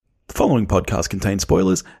following podcast contains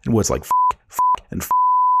spoilers and words like and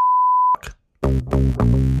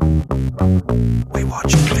We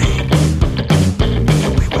watch the thing.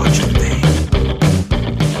 We watch the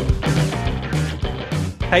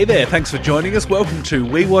thing. Hey there, thanks for joining us. Welcome to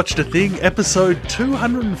We Watched a Thing, episode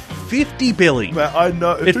 250, Billy. Man, I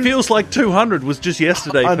know. It feels like 200 was just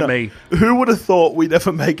yesterday for me. Who would have thought we'd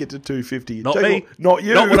ever make it to 250? Not me. Not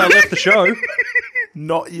you. Not when I left the show.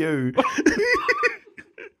 Not you.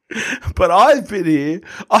 But I've been here.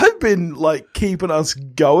 I've been, keeping us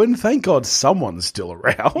going. Thank God someone's still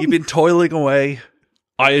around. You've been toiling away,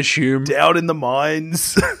 I assume. Down in the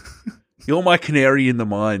mines. You're my canary in the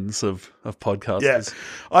mines of podcasters.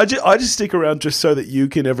 Yeah. I just stick around just so that you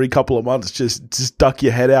can, every couple of months, just duck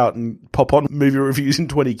your head out and pop on movie reviews in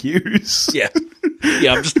 20 Qs. Yeah.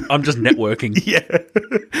 Yeah, I'm just networking. Yeah.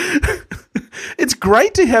 It's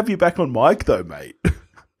great to have you back on mic, though, mate.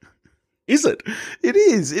 Is it? It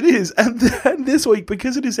is. And this week,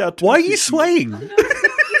 because it is our... Why are you swaying? Just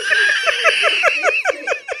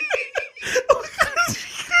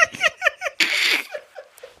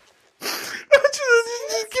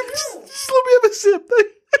let me have a sip.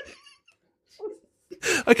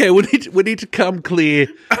 Okay, we need to come clear.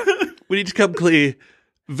 We need to come clear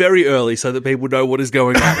very early so that people know what is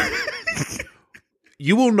going on.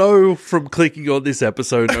 You will know from clicking on this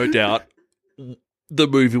episode, no doubt, the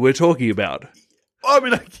movie we're talking about.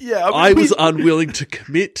 I was unwilling to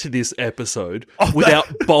commit to this episode without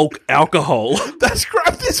bulk alcohol. That's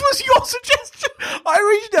crap. This was your suggestion.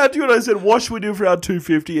 I reached out to you and I said, what should we do for our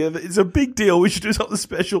 250? And it's a big deal. We should do something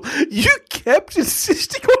special. You kept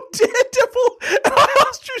insisting on Daredevil. And I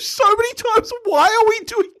asked you so many times, why are we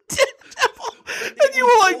doing Daredevil? And you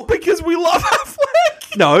were like, because we love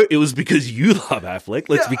Affleck. No, it was because you love Affleck.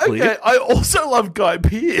 Let's be clear. Okay. I also love Guy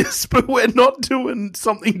Pearce, but we're not doing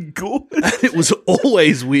something good. It was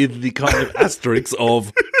always with the kind of asterisk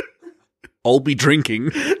of, I'll be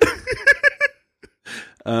drinking.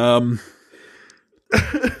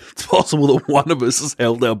 It's possible that one of us has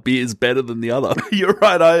held our beers better than the other. You're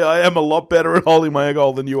right. I am a lot better at holding my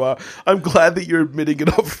alcohol than you are. I'm glad that you're admitting it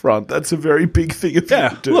up front. That's a very big thing of you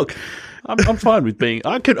to do. Look, I'm fine with being...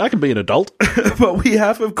 I can be an adult. But we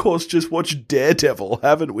have, of course, just watched Daredevil,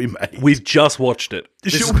 haven't we, mate? We've just watched it.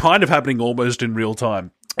 This is kind of happening almost in real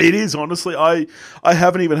time. It is, honestly. I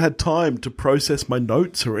haven't even had time to process my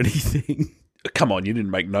notes or anything. Come on, you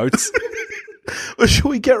didn't make notes. Well,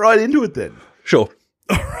 shall we get right into it then? Sure.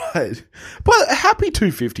 All right. But happy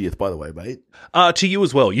 250th, by the way, mate. To you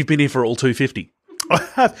as well. You've been here for all 250. I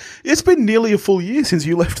have. It's been nearly a full year since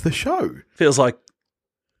you left the show. Feels like...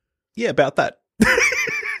 Yeah, about that. Are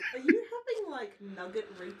you having, nugget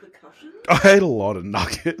repercussions? I ate a lot of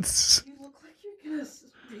nuggets. You look like you're gonna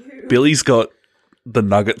spew. Billy's got the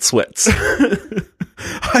nugget sweats.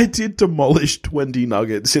 I did demolish 20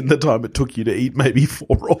 nuggets in the time it took you to eat maybe 4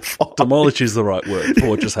 or 5. Demolish is the right word for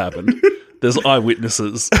what just happened. There's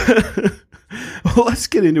eyewitnesses. Well, let's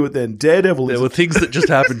get into it then. Daredevil There were things that just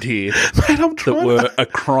happened here that were a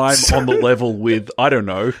crime on the level with, I don't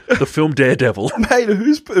know, the film Daredevil. Mate,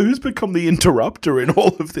 who's become the interrupter in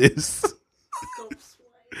all of this? Stop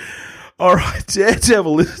swaying. All right,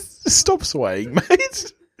 Daredevil is... Stop swaying,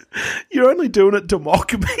 mate. You're only doing it to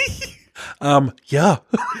mock me. Yeah.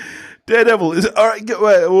 Daredevil is... All right,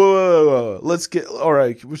 whoa. Let's get... All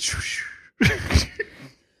right.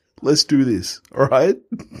 Let's do this, all right?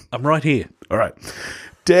 I'm right here. All right.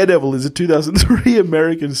 Daredevil is a 2003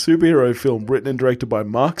 American superhero film written and directed by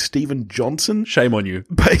Mark Steven Johnson. Shame on you.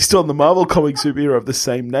 Based on the Marvel comic superhero of the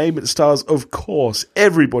same name. It stars, of course,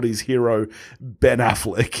 everybody's hero, Ben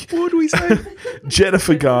Affleck. What do we say?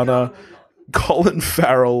 Jennifer Garner, Colin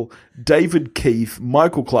Farrell, David Keith,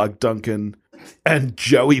 Michael Clark Duncan, and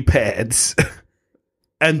Joey Pants,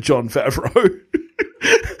 and Jon Favreau.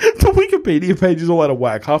 The Wikipedia page is all out of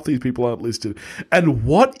whack. Half these people aren't listed. And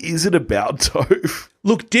what is it about, Toph?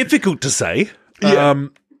 Look, difficult to say. Yeah.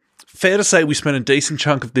 Fair to say we spent a decent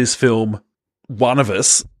chunk of this film, one of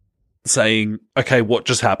us, saying, okay, what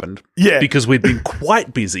just happened? Yeah. Because we'd been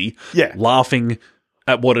quite busy laughing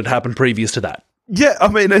at what had happened previous to that. Yeah, I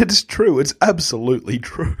mean, it's true. It's absolutely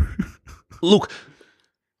true. Look,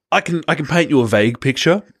 I can paint you a vague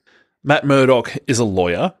picture. Matt Murdock is a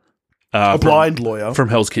lawyer. A blind lawyer. From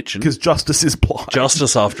Hell's Kitchen. Because Justice is blind.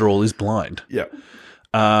 Justice, after all, is blind. Yeah.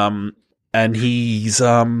 And he's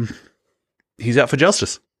out for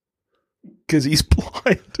justice. Because he's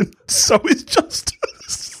blind, and so is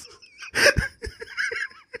Justice.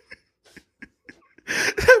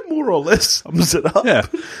 That more or less sums it up. Yeah.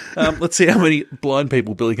 Let's see how many blind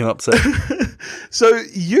people Billy can upset. So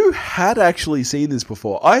you had actually seen this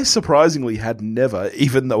before. I surprisingly had never,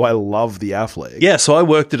 even though I love the Affleck. Yeah, so I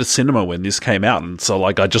worked at a cinema when this came out, and so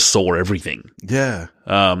like I just saw everything. Yeah.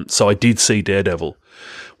 So I did see Daredevil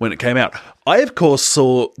when it came out. I, of course,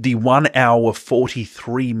 saw the 1 hour,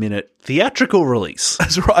 43-minute theatrical release.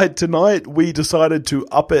 That's right. Tonight we decided to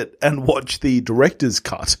up it and watch the director's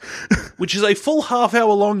cut. Which is a full half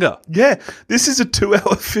hour longer. Yeah. This is a 2 hour,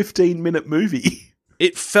 15-minute movie.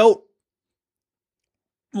 It felt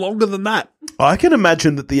longer than that. I can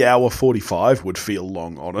imagine that the hour 45 would feel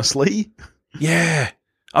long, honestly. Yeah.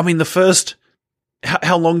 I mean, the first...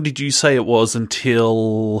 How long did you say it was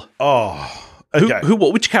until... Oh, okay.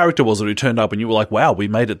 Which character was it who turned up and you were like, wow, we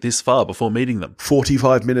made it this far before meeting them?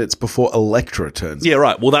 45 minutes before Elektra turns up. Yeah,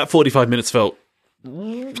 right. Well, that 45 minutes felt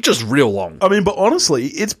just real long. I mean, but honestly,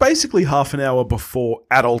 it's basically half an hour before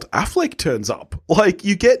adult Affleck turns up. Like,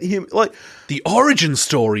 you get him, like... The origin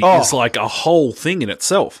story is like a whole thing in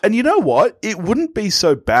itself. And you know what? It wouldn't be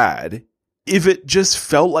so bad if it just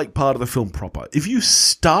felt like part of the film proper. If you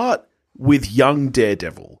start with young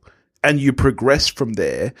Daredevil and you progress from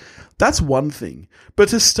there, that's one thing. But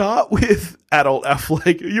to start with adult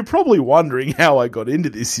Affleck, you're probably wondering how I got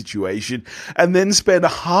into this situation, and then spend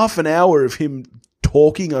half an hour of him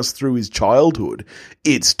talking us through his childhood.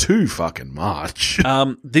 It's too fucking much.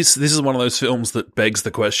 This is one of those films that begs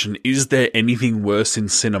the question, is there anything worse in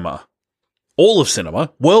cinema, all of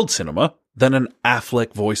cinema, world cinema, than an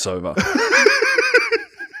Affleck voiceover?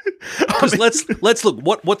 Because let's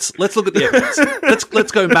look let's look at the evidence.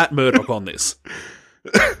 Let's go Matt Murdock on this.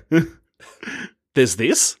 There's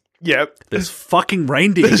this. Yep. There's fucking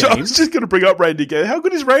reindeer games. I was just going to bring up reindeer games. How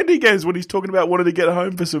good is reindeer games when he's talking about wanting to get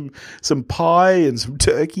home for some pie and some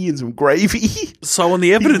turkey and some gravy? So on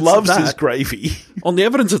the evidence he loves of that, his gravy. On the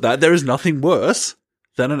evidence of that, there is nothing worse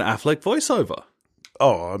than an Affleck voiceover.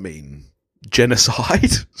 Oh, I mean, genocide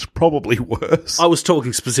is probably worse. I was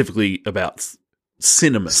talking specifically about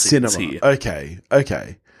cinema. Here.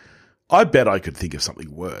 Okay. I bet I could think of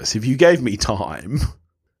something worse. If you gave me time...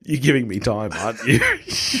 You're giving me time, aren't you? You're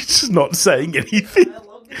just not saying anything.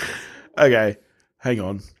 Okay, hang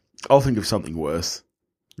on. I'll think of something worse.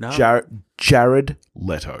 No. Jared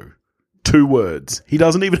Leto. 2 words. He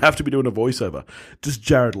doesn't even have to be doing a voiceover. Just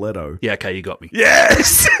Jared Leto. Yeah, okay, you got me.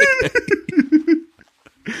 Yes!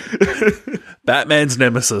 Batman's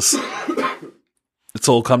nemesis. It's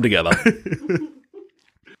all come together.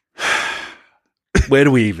 Where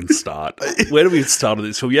do we even start? Where do we start on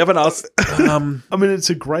this film? You haven't asked... I mean, it's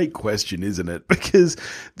a great question, isn't it? Because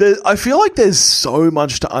I feel like there's so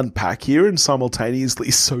much to unpack here and simultaneously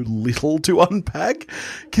so little to unpack.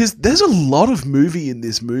 Because there's a lot of movie in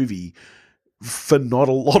this movie for not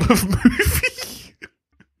a lot of movie.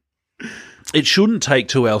 It shouldn't take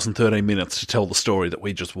 2 hours and 13 minutes to tell the story that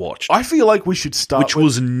we just watched. I feel like we should start Which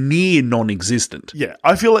was near non-existent. Yeah,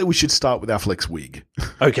 I feel like we should start with Affleck's wig.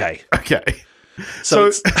 Okay. Okay. So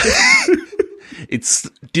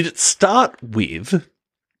did it start with,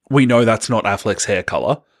 we know that's not Affleck's hair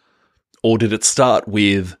color, or did it start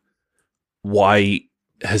with, why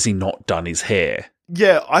has he not done his hair?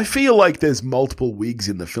 Yeah, I feel like there's multiple wigs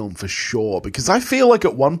in the film for sure, because I feel like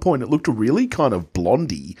at one point it looked really kind of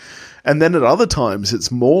blondie, and then at other times it's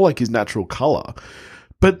more like his natural color,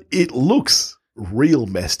 but it looks real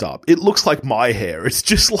messed up. It looks like my hair. It's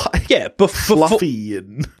just like fluffy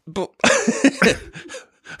and...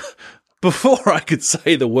 Before I could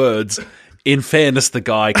say the words, in fairness, the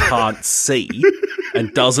guy can't see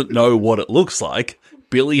and doesn't know what it looks like,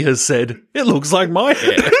 Billy has said, it looks like my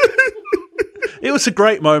hair. It was a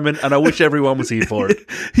great moment, and I wish everyone was here for it.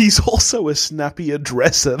 He's also a snappier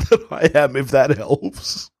dresser than I am, if that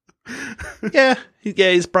helps. Yeah,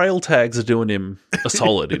 his braille tags are doing him a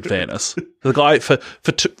solid, in fairness. The guy, for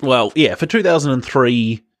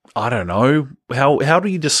 2003, I don't know, how do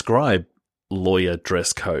you describe lawyer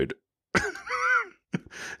dress code?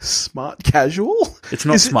 Smart casual? It's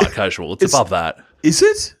not smart casual, it's above that. Is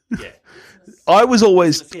it? Yeah. I was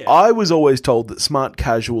always told that smart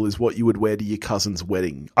casual is what you would wear to your cousin's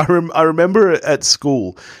wedding. I remember at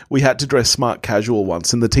school we had to dress smart casual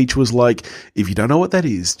once, and the teacher was like, "If you don't know what that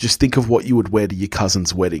is, just think of what you would wear to your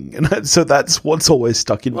cousin's wedding." And so that's what's always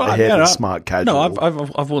stuck in my head. Smart casual.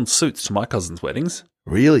 No, I've worn suits to my cousins' weddings.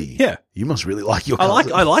 Really? Yeah. You must really like your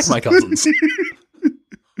cousins. I like my cousins.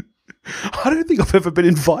 I don't think I've ever been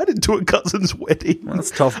invited to a cousin's wedding. Well,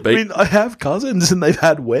 that's tough, beat. I mean, I have cousins and they've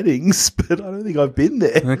had weddings, but I don't think I've been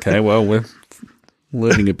there. Okay, well, we're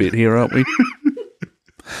learning a bit here, aren't we?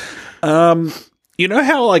 You know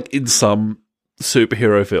how, like, in some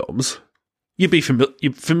superhero films, you'd be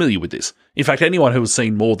you're familiar with this. In fact, anyone who has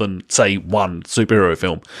seen more than, say, one superhero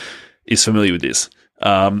film, is familiar with this.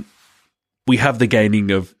 We have the gaining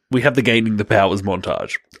the powers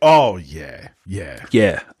montage. Oh, yeah. Yeah.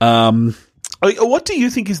 Yeah. What do you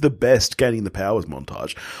think is the best gaining the powers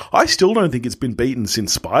montage? I still don't think it's been beaten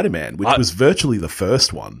since Spider-Man, which was virtually the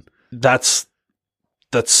first one. That's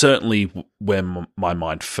certainly where my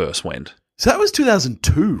mind first went. So that was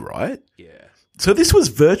 2002, right? Yeah. So this was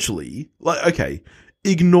virtually,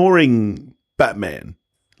 ignoring Batman.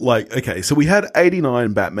 So we had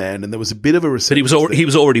 89 Batman, and there was a bit of a resurgence. But he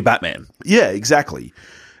was already Batman. Yeah, exactly.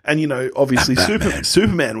 And, obviously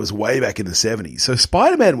Superman was way back in the 70s. So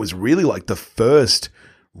Spider-Man was really like the first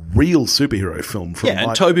real superhero film.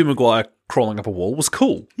 And Tobey Maguire crawling up a wall was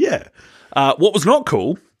cool. Yeah. What was not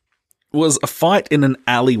cool was a fight in an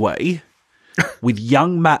alleyway with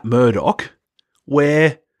young Matt Murdock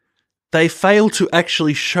where they failed to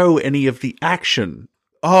actually show any of the action.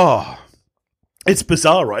 Oh, it's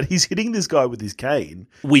bizarre, right? He's hitting this guy with his cane.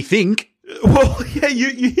 We think. Well, yeah,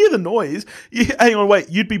 you hear the noise. Hang on, wait.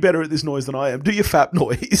 You'd be better at this noise than I am. Do your fap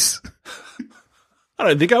noise. I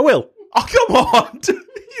don't think I will. Oh, come on.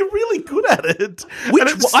 You're really good at it.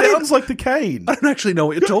 It sounds like the cane. I don't actually know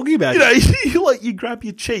what you're talking about. You grab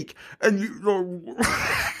your cheek and you...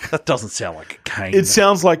 That doesn't sound like a cane. It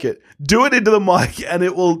sounds like it. Do it into the mic and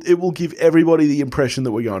it will give everybody the impression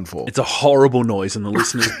that we're going for. It's a horrible noise and the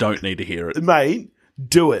listeners don't need to hear it. Mate,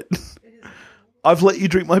 do it. I've let you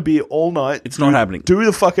drink my beer all night. It's not happening. Do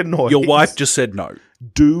the fucking noise. Your wife just said no.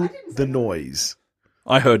 Do the noise.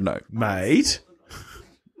 I heard no. Mate.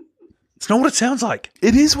 It's not what it sounds like.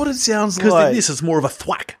 It is what it sounds like. Because this is more of a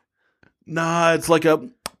thwack. Nah, it's like a...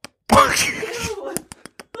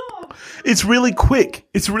 It's really quick.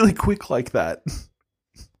 It's really quick like that.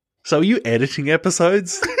 So are you editing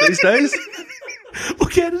episodes these days?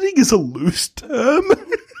 Look, editing is a loose term.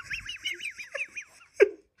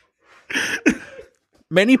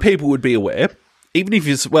 Many people would be aware, even if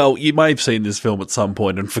you may have seen this film at some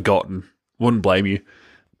point and forgotten. Wouldn't blame you.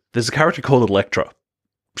 There's a character called Elektra.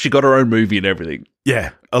 She got her own movie and everything.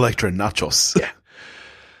 Yeah, Elektra Nachos. Yeah.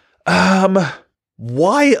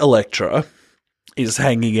 Why Elektra is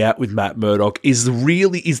hanging out with Matt Murdock is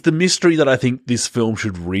the mystery that I think this film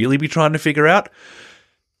should really be trying to figure out.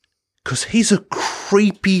 Because he's a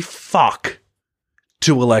creepy fuck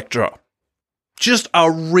to Elektra. Just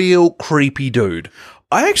a real creepy dude.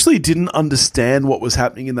 I actually didn't understand what was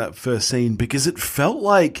happening in that first scene because it felt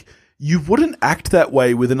like you wouldn't act that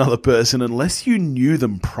way with another person unless you knew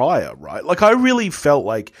them prior, right? Like, I really felt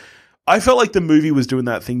like the movie was doing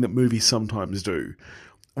that thing that movies sometimes do,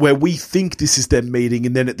 where we think this is their meeting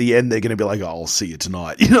and then at the end they're going to be like, oh, I'll see you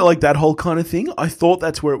tonight. Like that whole kind of thing. I thought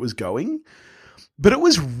that's where it was going. But it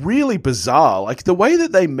was really bizarre. Like, the way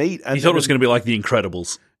that they meet... And you thought it was going to be like The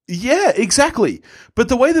Incredibles. Yeah, exactly. But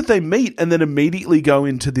the way that they meet and then immediately go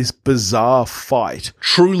into this bizarre fight.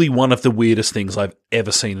 Truly one of the weirdest things I've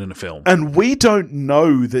ever seen in a film. And we don't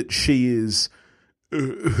know that she is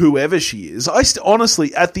whoever she is.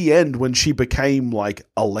 Honestly, at the end, when she became like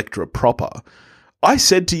Elektra proper, I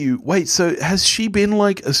said to you, wait, so has she been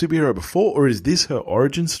like a superhero before, or is this her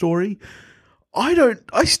origin story?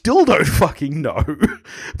 I still don't fucking know.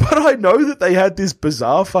 But I know that they had this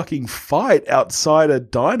bizarre fucking fight outside a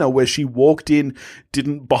diner where she walked in,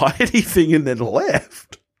 didn't buy anything, and then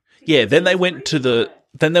left. Yeah, then they went to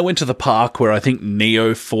the park where I think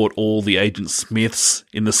Neo fought all the Agent Smiths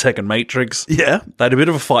in the second Matrix. Yeah. They had a bit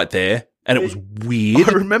of a fight there, and it was weird.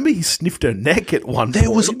 I remember he sniffed her neck at one point. There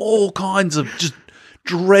was all kinds of just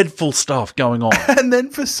dreadful stuff going on. And then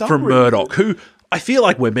for some from reason... Murdoch, who... I feel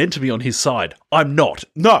like we're meant to be on his side. I'm not.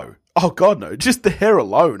 No. Oh, God, no. Just the hair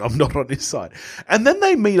alone, I'm not on his side. And then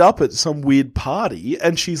they meet up at some weird party,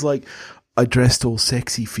 and she's like, I dressed all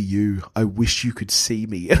sexy for you. I wish you could see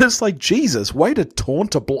me. And it's like, Jesus, way to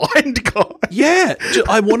taunt a blind guy. Yeah.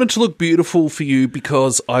 I wanted to look beautiful for you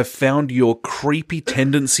because I found your creepy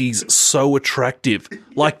tendencies so attractive.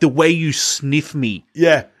 Like the way you sniff me.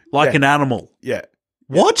 Yeah. Like an animal. Yeah.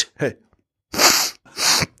 What? Hey.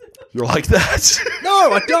 You're like that?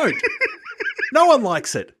 No, I don't. No one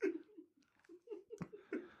likes it.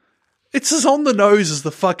 It's as on the nose as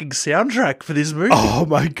the fucking soundtrack for this movie. Oh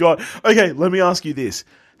my God. Okay, let me ask you this.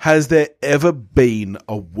 Has there ever been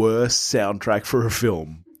a worse soundtrack for a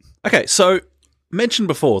film? Okay, so mentioned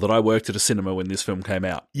before that I worked at a cinema when this film came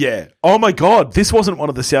out. Yeah. Oh my God. This wasn't one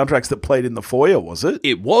of the soundtracks that played in the foyer, was it?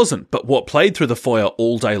 It wasn't, but what played through the foyer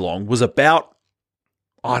all day long was about,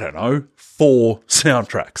 I don't know, 4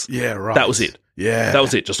 soundtracks. Yeah, right. That was it. Yeah. That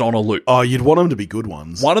was it, just on a loop. Oh, you'd want them to be good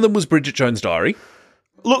ones. One of them was Bridget Jones' Diary.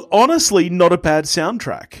 Look, honestly, not a bad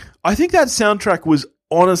soundtrack. I think that soundtrack was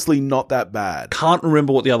honestly not that bad. Can't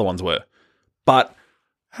remember what the other ones were. But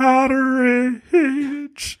how to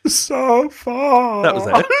reach so far. That was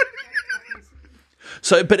it.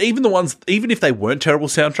 So, but even the ones, even if they weren't terrible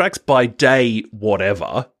soundtracks, by day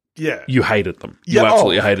whatever, Yeah. you hated them. You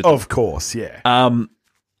absolutely hated them. Of course, yeah.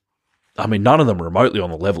 I mean, none of them were remotely on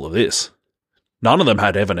the level of this. None of them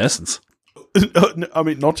had Evanescence. I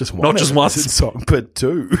mean, not just one. Not just one song, but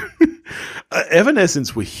two.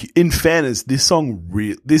 Evanescence were, in fairness,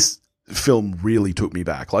 this film really took me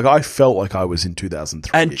back. Like, I felt like I was in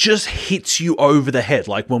 2003. And just hits you over the head.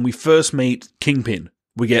 Like, when we first meet Kingpin,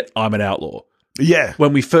 we get I'm an Outlaw. Yeah.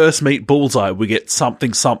 When we first meet Bullseye, we get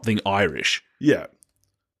something Irish. Yeah.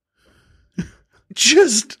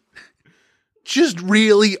 Just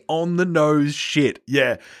really on the nose shit.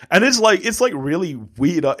 Yeah. And it's like really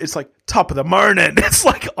weird. It's like top of the morning. It's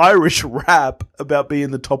like Irish rap about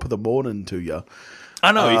being the top of the morning to you.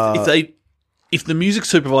 I know. If the music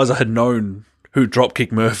supervisor had known who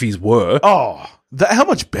Dropkick Murphys were, Oh, how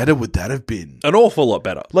much better would that have been? an awful lot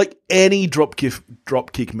better. Like any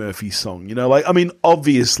Dropkick Murphys song, you know? Like, I mean,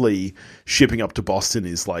 obviously, Shipping Up to Boston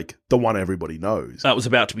is like the one everybody knows. That was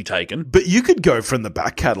about to be taken. But you could go from the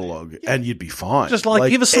back catalogue and you'd be fine. Just like,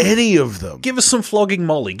 give us some- any of them. Give us some Flogging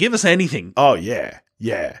Molly. Give us anything. Oh, yeah.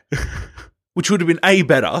 Yeah. Which would have been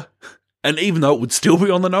better. And even though it would still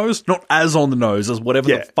be on the nose, not as on the nose as whatever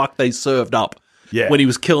Yeah. the fuck they served up Yeah. when he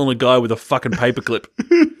was killing a guy with a fucking paperclip.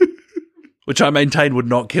 Which I maintain would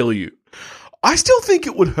not kill you. I still think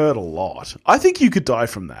it would hurt a lot. I think you could die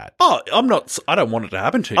from that. Oh, I don't want it to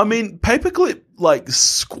happen to you. I mean, paperclip, like,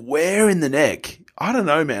 square in the neck. I don't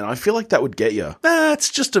know, man. I feel like that would get you. Nah, it's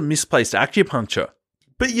just a misplaced acupuncture.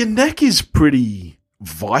 But your neck is pretty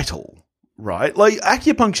vital, right? Like,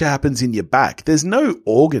 acupuncture happens in your back. There's no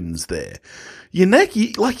organs there. Your neck,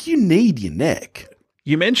 you need your neck.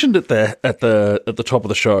 You mentioned it there at the top of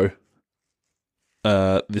the show.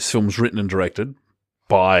 This film's written and directed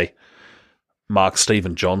by Mark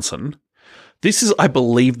Steven Johnson. This is, I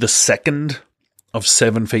believe, the second of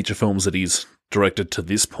 7 feature films that he's directed to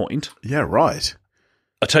this point. Yeah, right.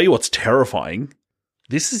 I tell you what's terrifying.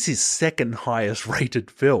 This is his second highest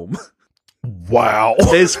rated film. Wow.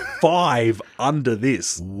 There's 5 under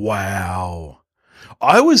this. Wow.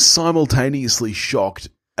 I was simultaneously shocked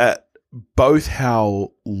at both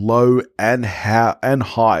how low and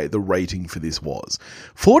high the rating for this was.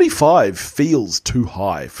 45 feels too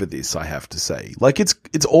high for this, I have to say. Like, it's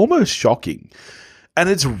almost shocking. And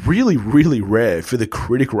it's really, really rare for the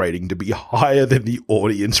critic rating to be higher than the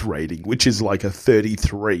audience rating, which is like a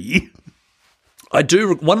 33.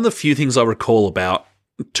 One of the few things I recall about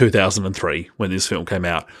 2003, when this film came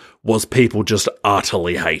out, was people just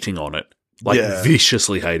utterly hating on it. Like, Yeah.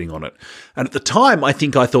 viciously hating on it. And at the time, I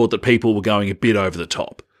thought that people were going a bit over the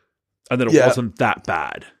top. And that it Yeah. wasn't that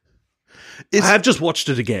bad. It's- I have just watched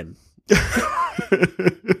it again.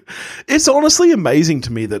 It's honestly amazing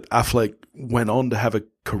to me that Affleck went on to have a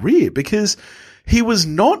career, because he was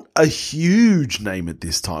not a huge name at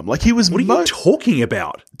this time. Like, he was What are you talking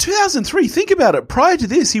about? 2003, think about it. Prior to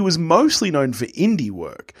this, he was mostly known for indie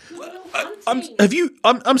work.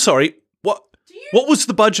 I'm sorry. What was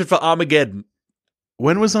the budget for Armageddon?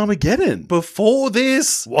 When was Armageddon? Before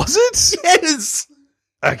this? Was it? Yes.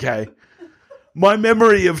 Okay. My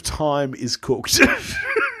memory of time is cooked.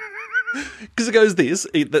 Because it goes this,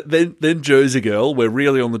 then Jersey Girl, we're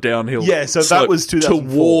really on the downhill. Yeah, so that slope was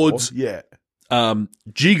 2004. towards Yeah.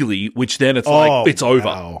 Jiggly, which then it's like it's over.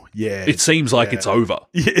 Wow. Yeah. It seems like it's over.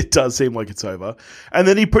 Yeah, it does seem like it's over. And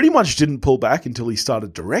then he pretty much didn't pull back until he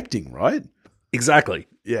started directing, right? Exactly.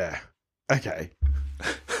 Yeah. Okay.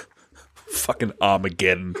 Fucking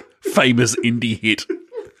Armageddon, famous indie hit.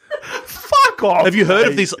 Fuck off. Have you heard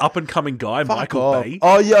of mate. this up and coming guy, Fuck Michael off. Bay?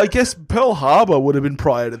 Oh, yeah, I guess Pearl Harbor would have been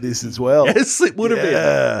prior to this as well. Yes, it would have been.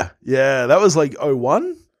 Yeah. Yeah, that was like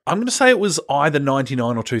 01? I'm going to say it was either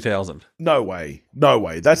 99 or 2000. No way. No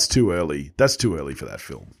way. That's too early. That's too early for that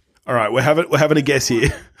film. All right, we're having a guess here.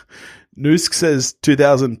 Noosk says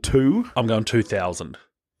 2002. I'm going 2000.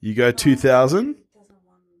 You go 2000.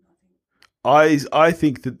 I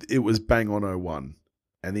think that it was bang on 01.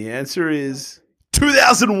 And the answer is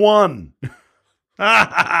 2001.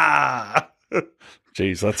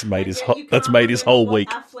 Jeez, that's made his And yet you that's can't made his remember whole what week.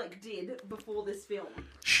 Affleck did before this film.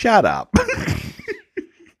 Shut up.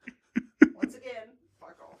 Once again,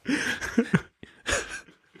 fuck off.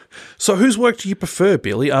 So whose work do you prefer,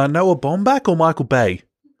 Billy? Noah Baumbach or Michael Bay?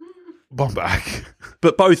 Baumbach.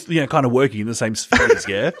 But both, kind of working in the same spheres,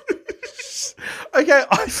 yeah? Okay,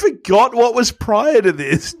 I forgot what was prior to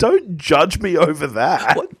this. Don't judge me over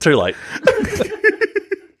that. What? Too late.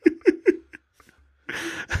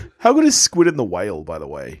 How good is Squid and the Whale, by the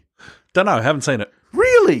way? Don't know, haven't seen it.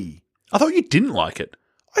 Really? I thought you didn't like it.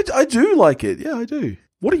 I do like it. Yeah, I do.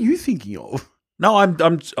 What are you thinking of? No,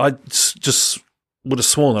 I just would have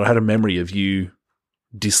sworn that I had a memory of you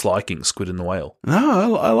disliking Squid and the Whale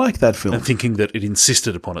No, I like that film. and thinking that it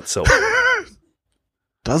insisted upon itself.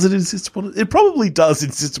 Does it insist upon it? It probably does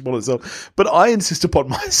insist upon itself, but I insist upon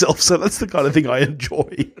myself, so that's the kind of thing I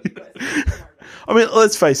enjoy. I mean,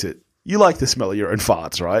 let's face it. You like the smell of your own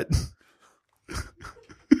farts, right?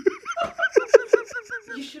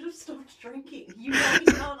 You should have stopped drinking. You know he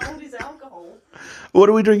can't hold his alcohol. What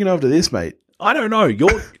are we drinking after this, mate? I don't know.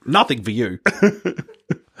 You're nothing for you.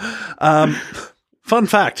 Fun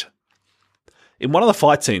fact. In one of the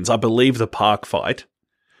fight scenes, I believe the park fight,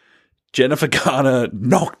 Jennifer Garner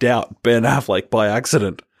knocked out Ben Affleck by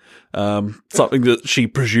accident. Something that she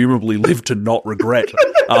presumably lived to not regret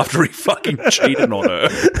after he fucking cheated on her.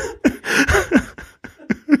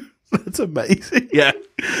 That's amazing. Yeah,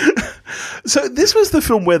 So this was the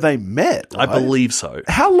film where they met, I right? believe so.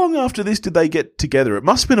 How long after this did they get together? It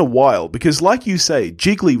must have been a while, because like you say,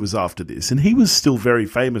 Jiggly was after this, and he was still very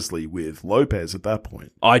famously with Lopez at that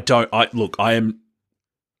point. I am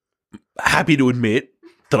happy to admit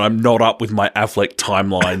that I'm not up with my Affleck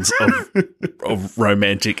timelines of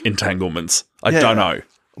romantic entanglements. I don't know.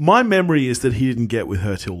 My memory is that he didn't get with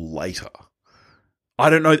her till later. I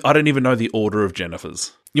don't know. I don't even know the order of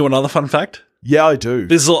Jennifer's. You want another fun fact? Yeah, I do.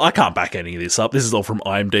 This is all, I can't back any of this up. This is all from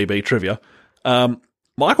IMDb trivia.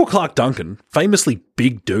 Michael Clark Duncan, famously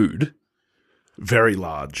big dude, Very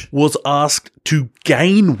large. was asked to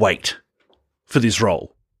gain weight for this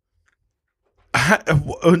role.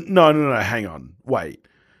 No, hang on. Wait.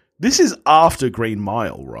 This is after Green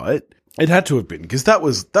Mile, right? It had to have been, because that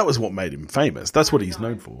was what made him famous. That's what he's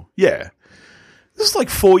known for. Yeah. This is like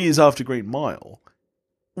 4 years after Green Mile,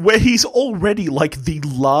 where he's already like the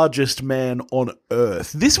largest man on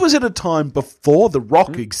Earth. This was at a time before The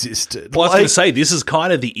Rock existed. Well, I was going to say, this is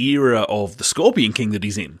kind of the era of the Scorpion King that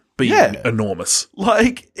he's in, being enormous.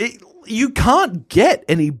 You can't get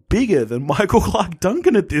any bigger than Michael Clark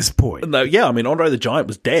Duncan at this point. No, yeah, I mean, Andre the Giant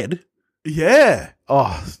was dead. Yeah.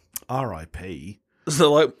 Oh, R.I.P.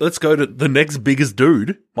 So, let's go to the next biggest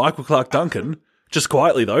dude, Michael Clark Duncan. Just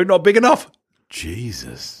quietly, though, not big enough.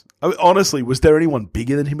 Jesus. I mean, honestly, was there anyone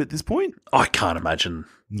bigger than him at this point? I can't imagine.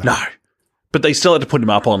 No. But they still had to put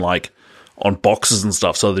him up on boxes and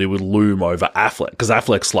stuff so that he would loom over Affleck, because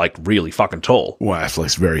Affleck's really fucking tall. Well,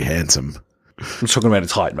 Affleck's very handsome. I'm talking about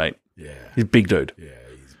his height, mate. Yeah. He's a big dude. Yeah,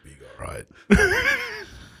 he's big, all right.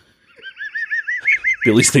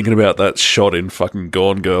 Billy's thinking about that shot in fucking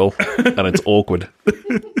Gone Girl, and it's awkward.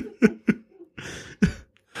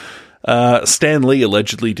 Stan Lee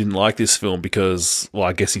allegedly didn't like this film because, well,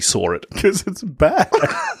 I guess he saw it. Because it's bad.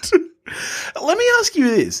 Let me ask you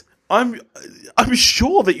this. I'm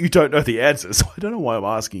sure that you don't know the answer, so I don't know why I'm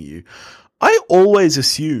asking you. I always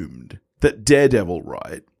assumed that Daredevil,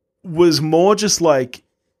 right, was more just like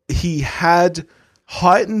he had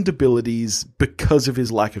heightened abilities because of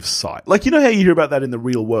his lack of sight. Like, you know how you hear about that in the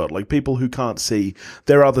real world? Like, people who can't see,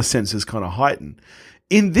 their other senses kind of heighten.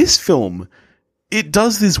 In this film, it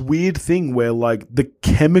does this weird thing where, the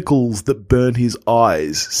chemicals that burn his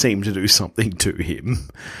eyes seem to do something to him.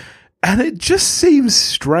 And it just seems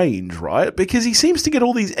strange, right? Because he seems to get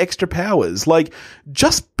all these extra powers.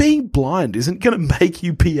 Just being blind isn't going to make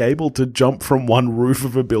you be able to jump from one roof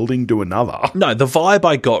of a building to another. No, the vibe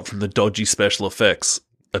I got from the dodgy special effects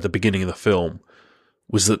at the beginning of the film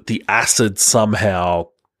was that the acid somehow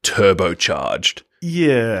turbocharged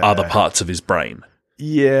other parts of his brain.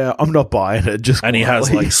 Yeah, I'm not buying it. And he has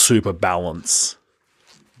super balance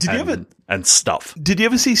and stuff. Did you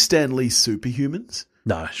ever see Stan Lee's Superhumans?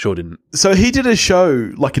 No, sure didn't. So he did a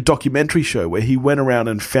show, a documentary show, where he went around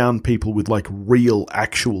and found people with real,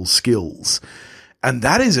 actual skills. And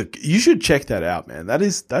that is you should check that out, man.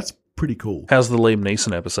 That's pretty cool. How's the Liam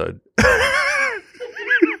Neeson episode? I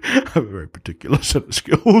have a very particular set of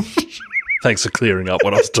skills. Thanks for clearing up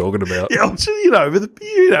what I was talking about. Yeah, for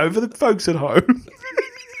the folks at home.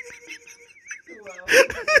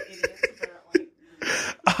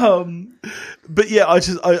 But yeah, I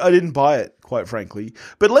didn't buy it, quite frankly.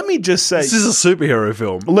 But let me just say, this is a superhero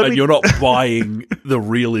film, you're not buying the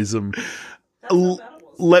realism.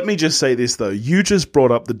 Let me just say this, though. You just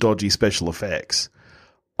brought up the dodgy special effects.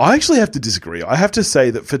 I actually have to disagree. I have to say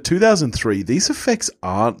that for 2003, these effects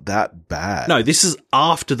aren't that bad. No, this is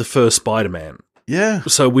after the first Spider-Man. Yeah.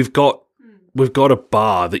 So we've got a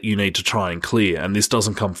bar that you need to try and clear, and this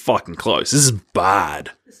doesn't come fucking close. This is bad.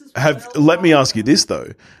 Let me ask you this, though.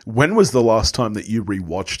 When was the last time that you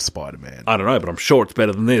rewatched Spider-Man? I don't know, but I'm sure it's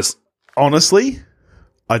better than this. Honestly,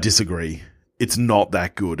 I disagree. It's not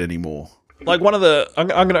that good anymore. Like one of the,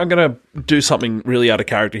 I'm gonna do something really out of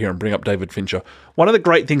character here and bring up David Fincher. One of the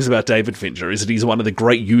great things about David Fincher is that he's one of the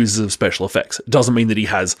great users of special effects. It doesn't mean that he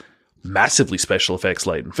has massively special effects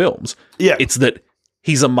laden films. Yeah. It's that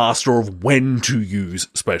he's a master of when to use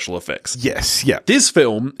special effects. Yes, yeah. This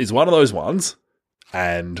film is one of those ones,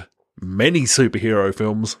 and many superhero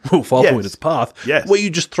films will follow in its path, where you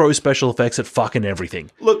just throw special effects at fucking everything.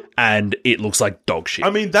 Look, and it looks like dog shit. I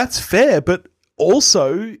mean, that's fair, but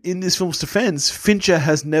also, in this film's defense, Fincher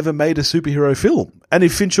has never made a superhero film. And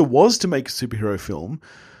if Fincher was to make a superhero film,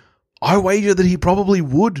 I wager that he probably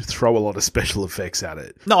would throw a lot of special effects at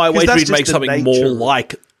it. No, I wager he'd make something more nature.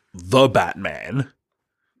 like The Batman.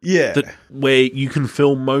 Yeah. Where you can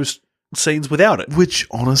film most scenes without it. Which,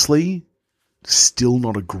 honestly, still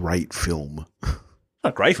not a great film. Not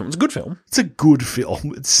a great film. It's a good film. It's a good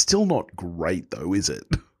film. It's still not great, though, is it?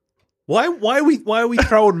 Why are we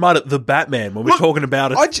throwing mud at The Batman when we're talking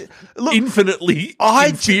about it? Infinitely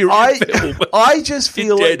inferior film. I just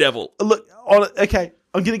feel Daredevil. Okay,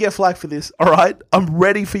 I'm going to get flack for this, all right? I'm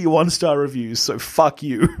ready for your 1-star reviews, so fuck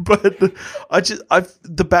you. But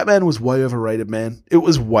The Batman was way overrated, man. It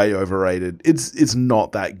was way overrated. It's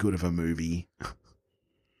not that good of a movie.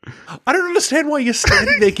 I don't understand why you're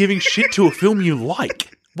standing there giving shit to a film you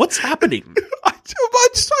like. What's happening? I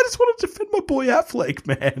just want to defend my boy Affleck,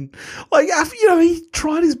 man. Like, he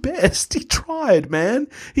tried his best. He tried, man.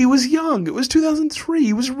 He was young. It was 2003.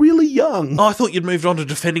 He was really young. Oh, I thought you'd moved on to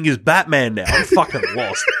defending his Batman now. I'm fucking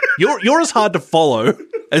lost. You're as hard to follow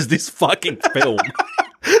as this fucking film.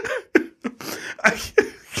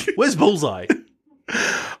 Where's Bullseye?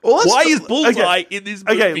 Well, why is Bullseye in this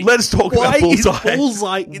movie? Okay, let's talk about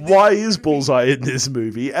Bullseye. Why is Bullseye in this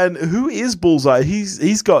movie? And who is Bullseye?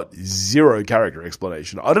 He's got zero character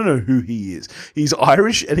explanation. I don't know who he is. He's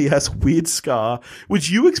Irish and he has a weird scar, which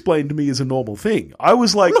you explained to me is a normal thing. I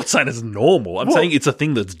was like... I'm not saying it's normal. I'm saying it's a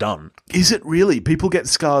thing that's done. Is it really? People get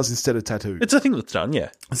scars instead of tattoos? It's a thing that's done,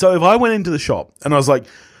 yeah. So if I went into the shop and I was like,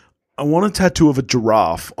 I want a tattoo of a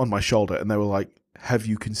giraffe on my shoulder, and they were like, have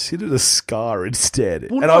you considered a scar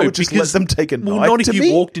instead? Well, and I would just let them take a knife to me. Well, not if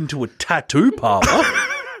you walked into a tattoo parlor.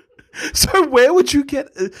 So where would you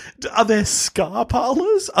get... Are there scar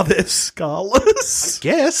parlors? Are there scarless? I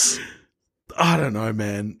guess. I don't know,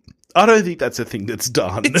 man. I don't think that's a thing that's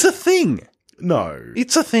done. It's a thing. No.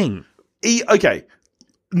 It's a thing. Okay.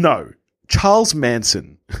 No. Charles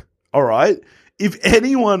Manson. All right? If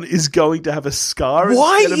anyone is going to have a scar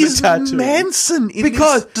instead of a tattoo... Why is Manson in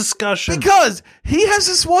this discussion? Because he has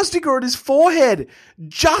a swastika on his forehead,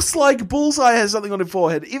 just like Bullseye has something on his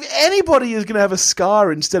forehead. If anybody is going to have a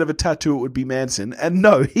scar instead of a tattoo, it would be Manson. And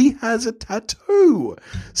no, he has a tattoo.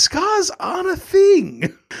 Scars aren't a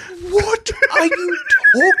thing. What are you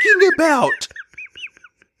talking about?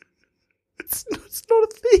 It's not a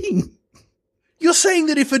thing. You're saying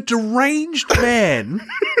that if a deranged man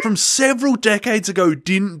from several decades ago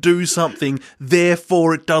didn't do something,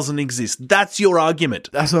 therefore it doesn't exist. That's your argument.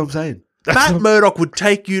 That's what I'm saying. Matt Murdock would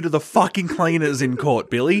take you to the fucking cleaners in court,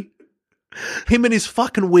 Billy. Him and his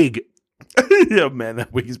fucking wig. Yeah, man,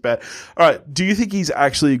 that wig is bad. All right, do you think he's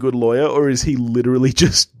actually a good lawyer, or is he literally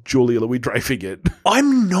just Julia Louis-Dreyfing it?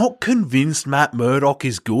 I'm not convinced Matt Murdock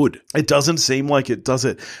is good. It doesn't seem like it, does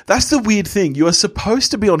it? That's the weird thing. You are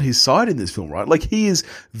supposed to be on his side in this film, right? Like, he is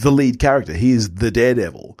the lead character. He is the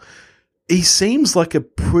Daredevil. He seems like a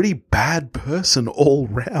pretty bad person all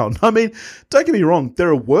round. I mean, don't get me wrong, there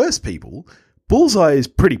are worse people. Bullseye is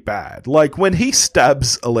pretty bad. Like, when he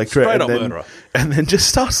stabs Elektra and then just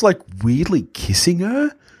starts, like, weirdly kissing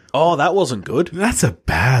her. Oh, that wasn't good. That's a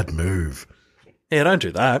bad move. Yeah, don't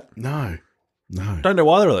do that. No. Don't know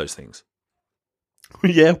either of those things.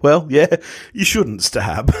 Yeah, well, yeah, you shouldn't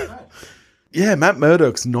stab. Yeah, Matt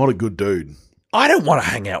Murdock's not a good dude. I don't want to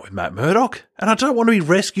hang out with Matt Murdock, and I don't want to be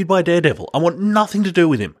rescued by Daredevil. I want nothing to do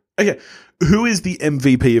with him. Okay, who is the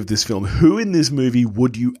MVP of this film? Who in this movie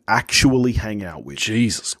would you actually hang out with?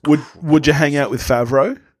 Jesus. Would you hang out with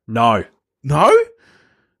Favreau? No. No?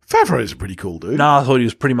 Favreau's a pretty cool dude. No, I thought he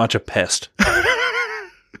was pretty much a pest.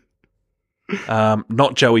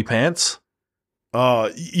 Not Joey Pants.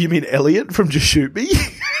 You mean Elliot from Just Shoot Me?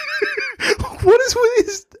 What is with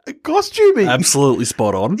his costuming? Absolutely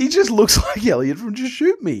spot on. He just looks like Elliot from Just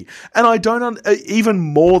Shoot Me. And I don't, even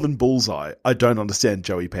more than Bullseye, I don't understand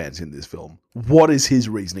Joey Pants in this film. What is his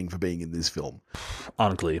reasoning for being in this film?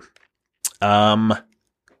 Unclear.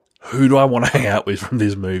 Who do I want to hang out with from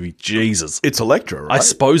this movie? Jesus. It's Elektra, right? I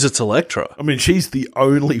suppose it's Elektra. I mean, she's the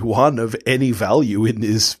only one of any value in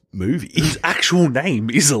this movie. His actual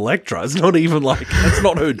name is Elektra. It's not even like, that's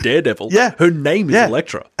not her Daredevil. Yeah. Her name is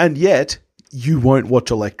Elektra. And yet, you won't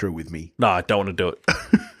watch Elektra with me. No, I don't want to do it.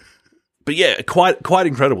 But yeah, quite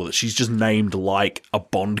incredible that she's just named like a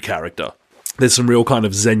Bond character. There's some real kind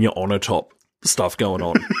of Xenia Onatop stuff going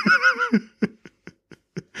on.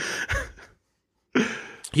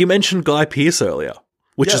 You mentioned Guy Pearce earlier,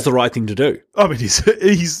 which is the right thing to do. I mean,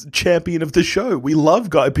 he's champion of the show. We love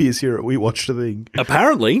Guy Pearce here at We Watched a Thing.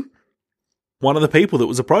 Apparently, one of the people that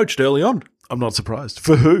was approached early on. I'm not surprised.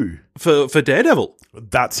 For who? For Daredevil.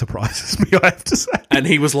 That surprises me, I have to say. And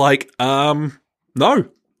he was like, no. Wow.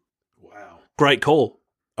 Great call.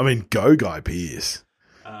 I mean, go Guy Pearce.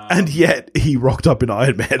 And yet, he rocked up in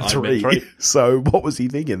Iron Man 3. So, what was he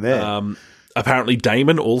thinking there? Apparently,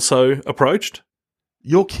 Damon also approached.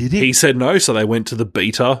 You're kidding? He said no, so they went to the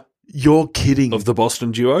beta You're kidding. of the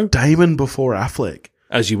Boston duo. Damon before Affleck.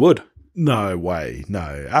 As you would. No way.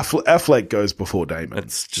 No. Affleck goes before Damon.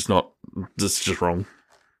 It's just not, it's just wrong.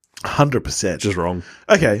 100%. Just wrong.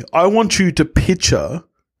 Okay, I want you to picture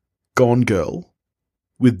Gone Girl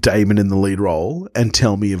with Damon in the lead role and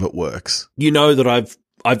tell me if it works. You know that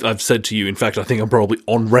I've said to you, in fact, I think I'm probably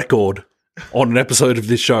on record on an episode of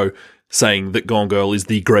this show saying that Gone Girl is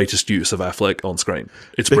the greatest use of Affleck on screen.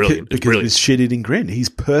 It's brilliant. It's because brilliant. of his shit-eating grin. He's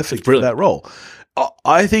perfect for that role.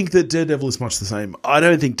 I think that Daredevil is much the same. I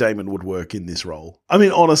don't think Damon would work in this role. I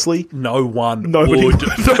mean, honestly, Nobody would.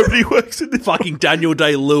 Nobody works in this. Fucking Daniel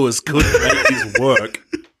Day-Lewis couldn't make this work.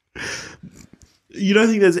 You don't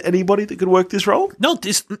think there's anybody that could work this role? No,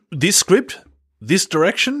 this script, this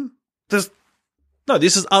direction, this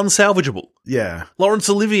is unsalvageable. Yeah. Laurence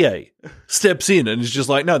Olivier steps in and is just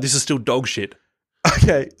like, no, this is still dog shit.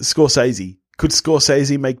 Okay, Scorsese. Could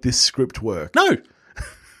Scorsese make this script work? No.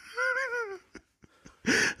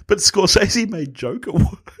 But Scorsese made Joker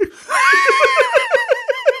work.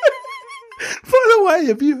 By the way,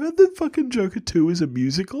 have you heard that fucking Joker 2 is a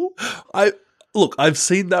musical? I've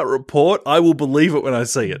seen that report. I will believe it when I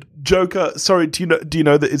see it. Joker, sorry, do you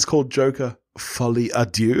know that it's called Joker Folie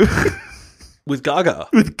Adieu? With Gaga.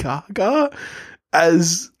 With Gaga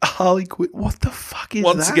as Harley Quinn. What the fuck is that?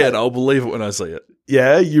 Once again, I'll believe it when I see it.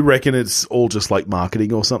 Yeah, you reckon it's all just like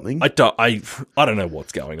marketing or something? I don't know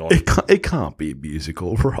what's going on. It can't be a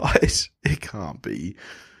musical, right? It can't be.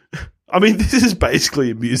 I mean, this is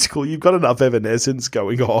basically a musical. You've got enough Evanescence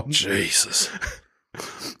going on. Jesus.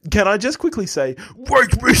 Can I just quickly say,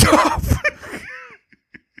 wake me up?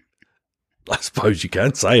 I suppose you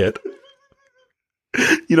can say it.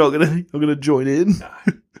 You're not gonna join in? No.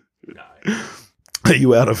 Are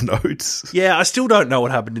you out of notes? Yeah, I still don't know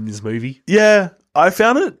what happened in this movie. Yeah, I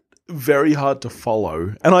found it very hard to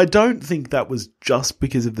follow, and I don't think that was just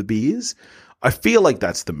because of the beers. I feel like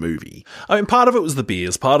that's the movie. I mean, part of it was the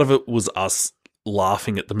beers. Part of it was us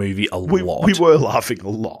laughing at the movie a lot. We were laughing a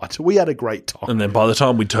lot. We had a great time. And then by the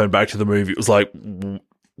time we turned back to the movie, it was like,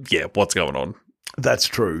 yeah, what's going on? That's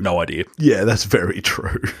true. No idea. Yeah, that's very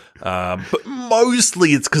true. But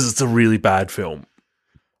mostly it's because it's a really bad film.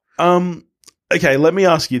 Okay, let me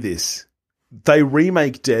ask you this. They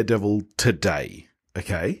remake Daredevil today,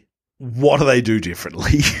 okay? What do they do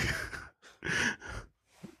differently?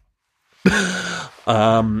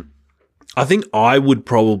 I think I would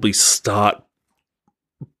probably start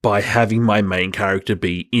by having my main character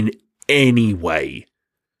be in any way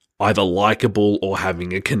either likable or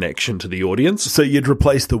having a connection to the audience. So you'd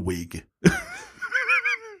replace the wig. I'd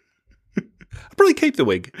probably keep the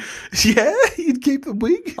wig. Yeah, you'd keep the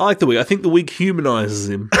wig? I like the wig. I think the wig humanizes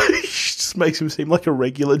him. Just makes him seem like a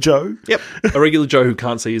regular Joe. Yep. A regular Joe who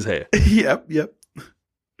can't see his hair. Yep.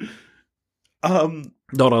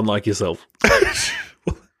 Not unlike yourself.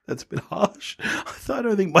 That's a bit harsh. I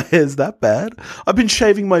don't think my hair's that bad. I've been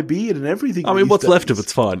shaving my beard and everything. I mean, what's left of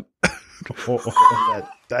it's fine.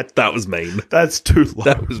 That was mean. That's too low.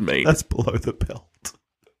 That was mean. That's below the belt.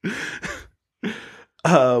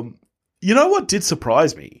 You know what did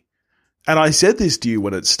surprise me? And I said this to you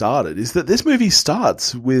when it started, is that this movie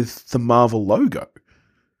starts with the Marvel logo,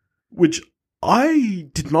 which I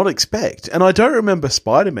did not expect. And I don't remember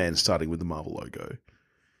Spider-Man starting with the Marvel logo.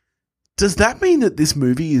 Does that mean that this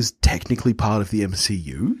movie is technically part of the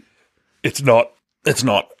MCU? It's not. It's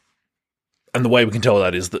not. And the way we can tell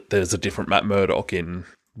that is that there's a different Matt Murdock in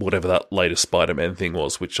whatever that latest Spider-Man thing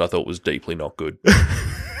was, which I thought was deeply not good.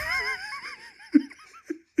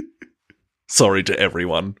 Sorry to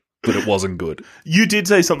everyone, but it wasn't good. You did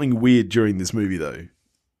say something weird during this movie, though,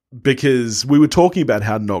 because we were talking about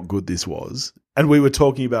how not good this was, and we were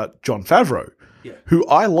talking about Jon Favreau, who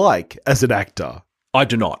I like as an actor. I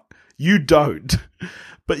do not. You don't.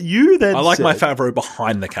 But you then I like said, my Favreau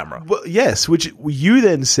behind the camera. Well, yes, which you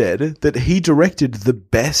then said that he directed the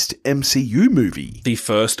best MCU movie. The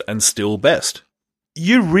first and still best.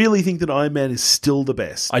 You really think that Iron Man is still the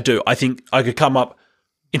best? I do. I think I could come up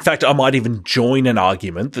In fact, I might even join an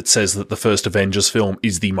argument that says that the first Avengers film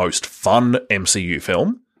is the most fun MCU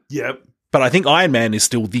film. Yep. But I think Iron Man is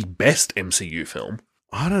still the best MCU film.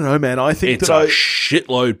 I don't know, man. I think It's a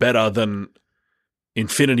shitload better than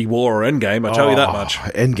Infinity War or Endgame, I tell you that much.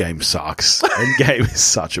 Endgame sucks. Endgame is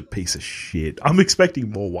such a piece of shit. I'm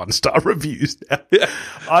expecting more 1-star reviews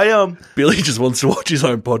now. Billy just wants to watch his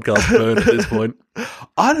own podcast burn at this point.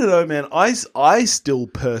 I don't know, man. I still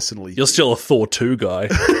personally... You're still a Thor 2 guy.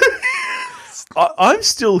 I'm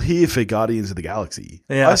still here for Guardians of the Galaxy.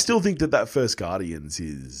 Yeah. I still think that first Guardians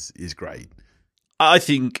is great. I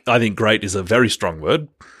think great is a very strong word.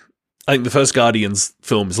 I think the first Guardians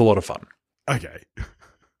film is a lot of fun. Okay.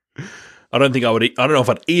 I don't know if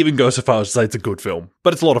I'd even go so far as to say it's a good film,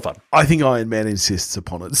 but it's a lot of fun. I think Iron Man insists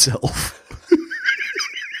upon itself.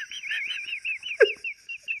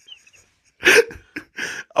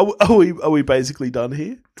 Are we basically done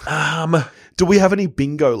here? Do we have any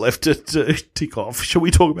bingo left to tick off? Shall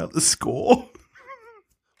we talk about the score?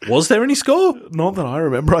 Was there any score? Not that I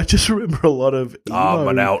remember. I just remember a lot of emo. I'm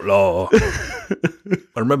an outlaw.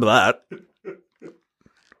 I remember that.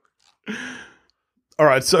 All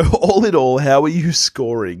right, so all in all, how are you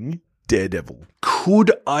scoring Daredevil?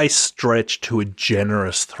 Could I stretch to a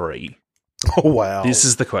generous 3? Oh, wow. This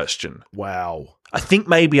is the question. Wow. I think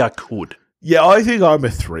maybe I could. Yeah, I think I'm a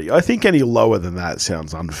 3. I think any lower than that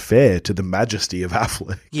sounds unfair to the majesty of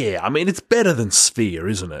Affleck. Yeah, I mean, it's better than Sphere,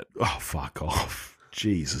 isn't it? Oh, fuck off.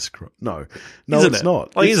 Jesus Christ. No, Isn't it's it?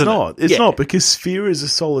 not. Like, It's isn't it? not. It's Yeah. not, because Sphere is a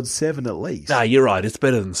solid 7 at least. Nah, you're right. It's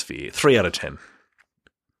better than Sphere. 3 out of 10.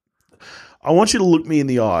 I want you to look me in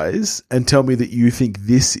the eyes and tell me that you think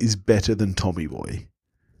this is better than Tommy Boy.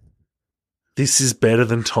 This is better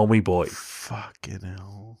than Tommy Boy. Fucking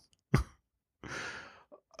hell.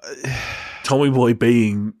 Tommy Boy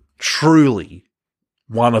being truly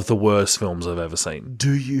one of the worst films I've ever seen.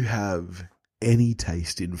 Do you have any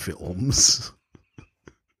taste in films?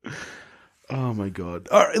 Oh my God.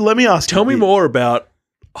 All right, let me ask you. Tell me more about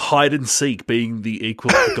Hide and Seek being the equal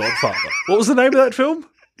to Godfather. What was the name of that film?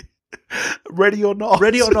 Ready or Not.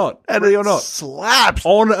 Ready or Not. And Ready it or Not. slaps.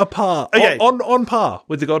 On a par. Okay. On par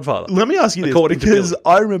with The Godfather. Let me ask you this, According to because Billy.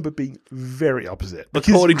 I remember being very upset.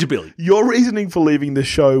 Because According to Billy. your reasoning for leaving the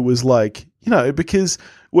show was like, because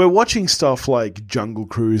we're watching stuff like Jungle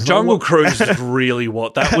Cruise. Jungle Cruise is really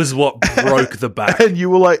that was what broke the back. And you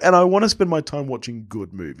were like, and I want to spend my time watching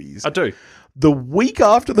good movies. I do. The week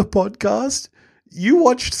after the podcast, you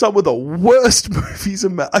watched some of the worst movies.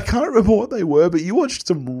 I can't remember what they were, but you watched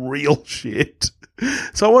some real shit.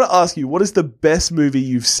 So I want to ask you, what is the best movie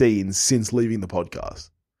you've seen since leaving the podcast?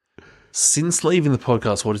 Since leaving the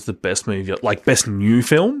podcast, what is the best movie? Like, best new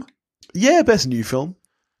film? Yeah, best new film.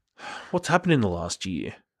 What's happened in the last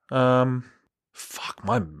year?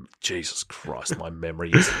 Jesus Christ, my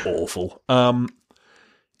memory is awful.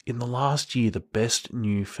 In the last year, the best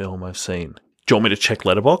new film I've seen. Do you want me to check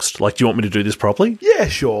Letterboxd? Like, do you want me to do this properly? Yeah,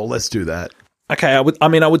 sure. Let's do that. Okay, I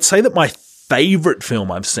would say that my favorite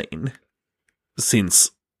film I've seen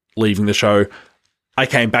since leaving the show, I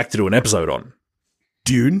came back to do an episode on,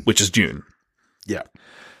 Dune. which is Dune. Yeah.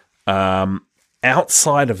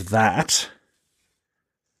 Outside of that,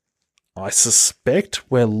 I suspect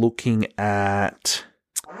we're looking at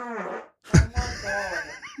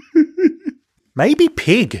maybe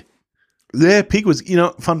Pig. Yeah, Pig was,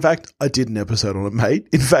 fun fact, I did an episode on it, mate.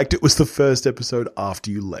 In fact, it was the first episode after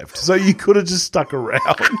you left. So you could have just stuck around.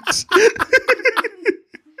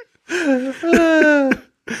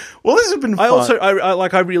 Well, this has been fun.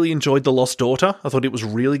 I really enjoyed The Lost Daughter. I thought it was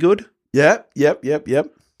really good. Yep.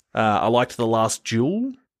 I liked The Last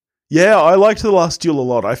Duel. Yeah, I liked The Last Duel a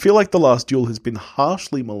lot. I feel like The Last Duel has been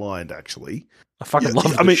harshly maligned, actually. I fucking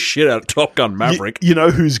love the shit out of Top Gun Maverick. You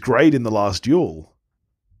know who's great in The Last Duel?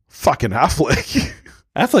 Fucking Affleck.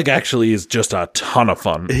 Affleck actually is just a ton of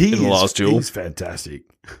fun in The Last Duel. He's fantastic.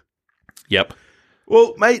 Yep.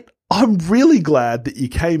 Well, mate, I'm really glad that you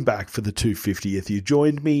came back for the 250th. You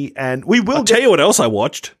joined me, and we will I'll tell you what else I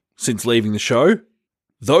watched since leaving the show.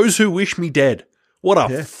 Those Who Wish Me Dead.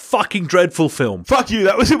 What a fucking dreadful film. Fuck you,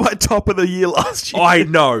 that was in my top of the year last year. I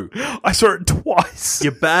know. I saw it twice.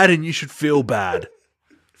 You're bad and you should feel bad.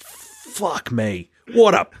 Fuck me.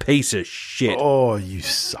 What a piece of shit. Oh, you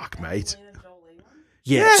suck, mate.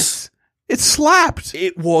 Yes. It slapped.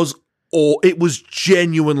 It was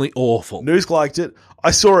genuinely awful. Noosk liked it.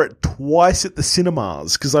 I saw it twice at the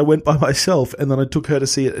cinemas because I went by myself and then I took her to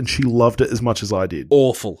see it and she loved it as much as I did.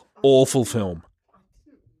 Awful. Awful film.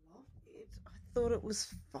 I thought it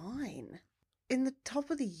was fine. In the top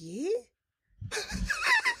of the year?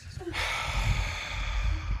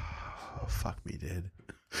 Oh, fuck me, Dad.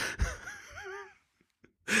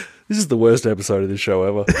 This is the worst episode of this show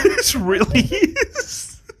ever. This really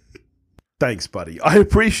is. Thanks, buddy. I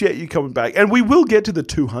appreciate you coming back. And we will get to the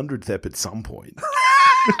 200th ep at some point.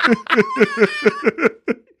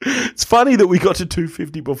 It's funny that we got to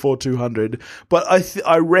 250 before 200, but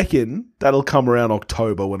I reckon that'll come around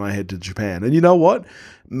October when I head to Japan. And you know what?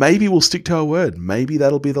 Maybe we'll stick to our word. Maybe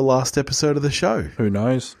that'll be the last episode of the show. Who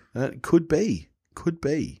knows? It could be. Could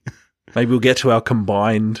be. Maybe we'll get to our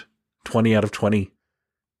combined 20 out of 20.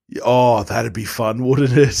 Oh, that'd be fun,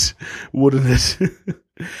 wouldn't it? Wouldn't it?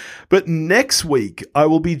 But next week, I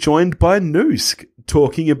will be joined by Noosk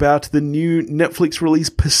talking about the new Netflix release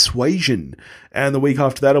Persuasion. And the week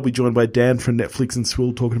after that, I'll be joined by Dan from Netflix and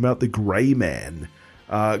Swill talking about The Grey Man.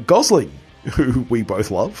 Gosling, who we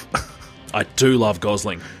both love. I do love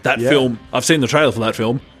Gosling. That Yeah. film, I've seen the trailer for that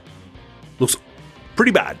film. Looks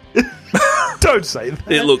pretty bad. Don't say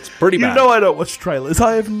that. It looks pretty bad. You know I don't watch trailers.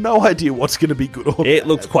 I have no idea what's going to be good or It bad.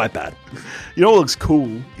 looks quite bad. You know what looks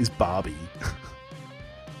cool is Barbie.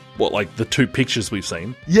 What, like the two pictures we've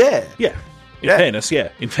seen? Yeah. Yeah. In Yeah. fairness, yeah.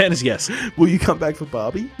 In fairness, yes. Will you come back for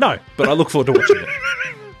Barbie? No, but I look forward to watching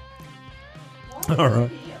it. All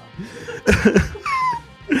right.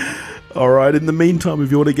 All right. In the meantime,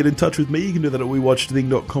 if you want to get in touch with me, you can do that at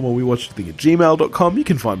wewatchedathing.com or wewatchedathing@gmail.com. You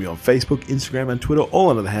can find me on Facebook, Instagram, and Twitter, all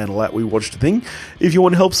under the handle at wewatchedathing. If you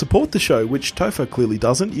want to help support the show, which Topher clearly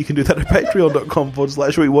doesn't, you can do that at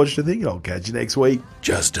patreon.com/wewatchedathing, and I'll catch you next week.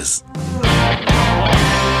 Justice.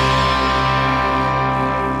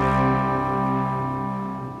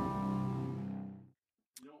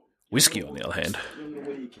 Whiskey, on the other hand.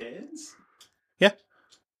 Yeah.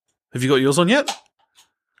 Have you got yours on yet?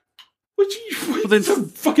 What you then- so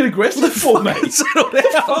fucking aggressive for, mate? Settle down.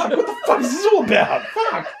 Fuck, what the fuck is this all about?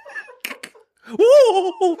 Fuck. Whoa.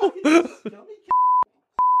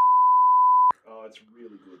 Oh, it's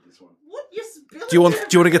really good, this one. What? You're spilling Do you want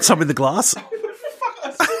to get some in the glass? Fuck,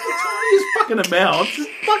 I spent the tiniest fucking amount. Just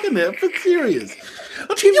fucking there, for serious.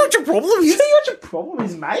 I'll tell you what your problem is. Tell you what your problem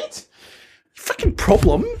is, mate. Fucking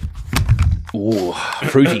problem. Ooh,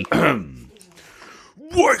 fruity.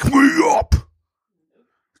 Wake me up.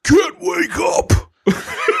 Can't wake up.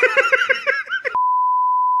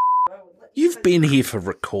 You've been here for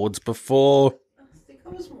records before. I think I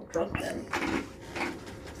was more drunk then.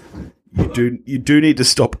 You do need to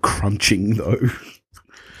stop crunching, though.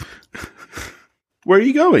 Where are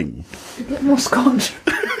you going? A bit more scotch.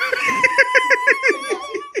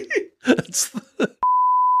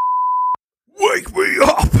 Wake me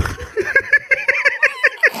up.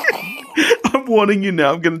 I'm warning you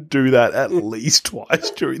now, I'm going to do that at least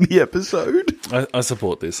twice during the episode. I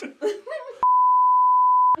support this.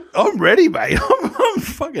 I'm ready, mate. I'm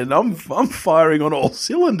firing on all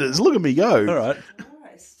cylinders. Look at me go. All right.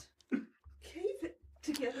 Christ. Keep it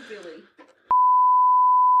together, Billy.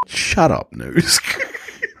 Shut up, News.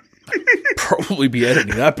 Probably be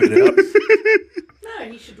editing that bit out. No,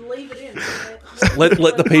 you should leave it in.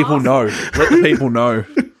 Let the people know. Let the people know.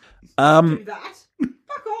 Do that.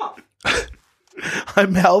 Fuck off. I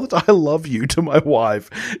mouthed I love you to my wife,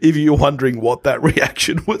 if you're wondering what that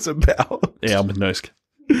reaction was about. Yeah, I'm with Nosk.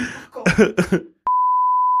 Fuck off.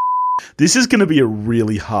 This is going to be a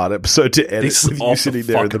really hard episode to edit This is with you off the sitting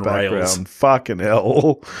there in the fucking rails. background. Fucking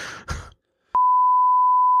hell.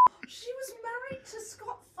 She was married to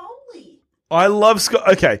Scott Foley. I love Scott.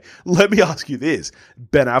 Okay, let me ask you this.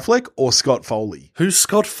 Ben Affleck or Scott Foley? Who's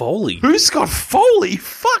Scott Foley? Who's Scott Foley?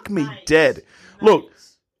 Fuck me Mate. dead. Look,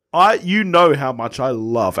 you know how much I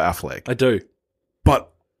love Affleck, I do.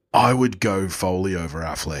 but I would go Foley over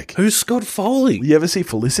Affleck. Who's Scott Foley? You ever see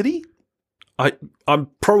Felicity? I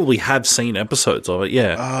probably have seen episodes of it,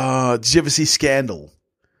 yeah. Did you ever see Scandal?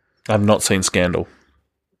 I've not seen Scandal.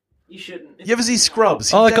 You shouldn't. You ever see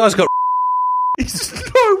Scrubs? Oh, that guy's got...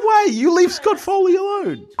 No way! You leave Scott Foley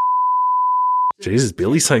alone. Jesus,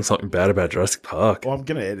 Billy's saying something bad about Jurassic Park. Oh, I'm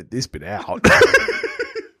going to edit this bit out.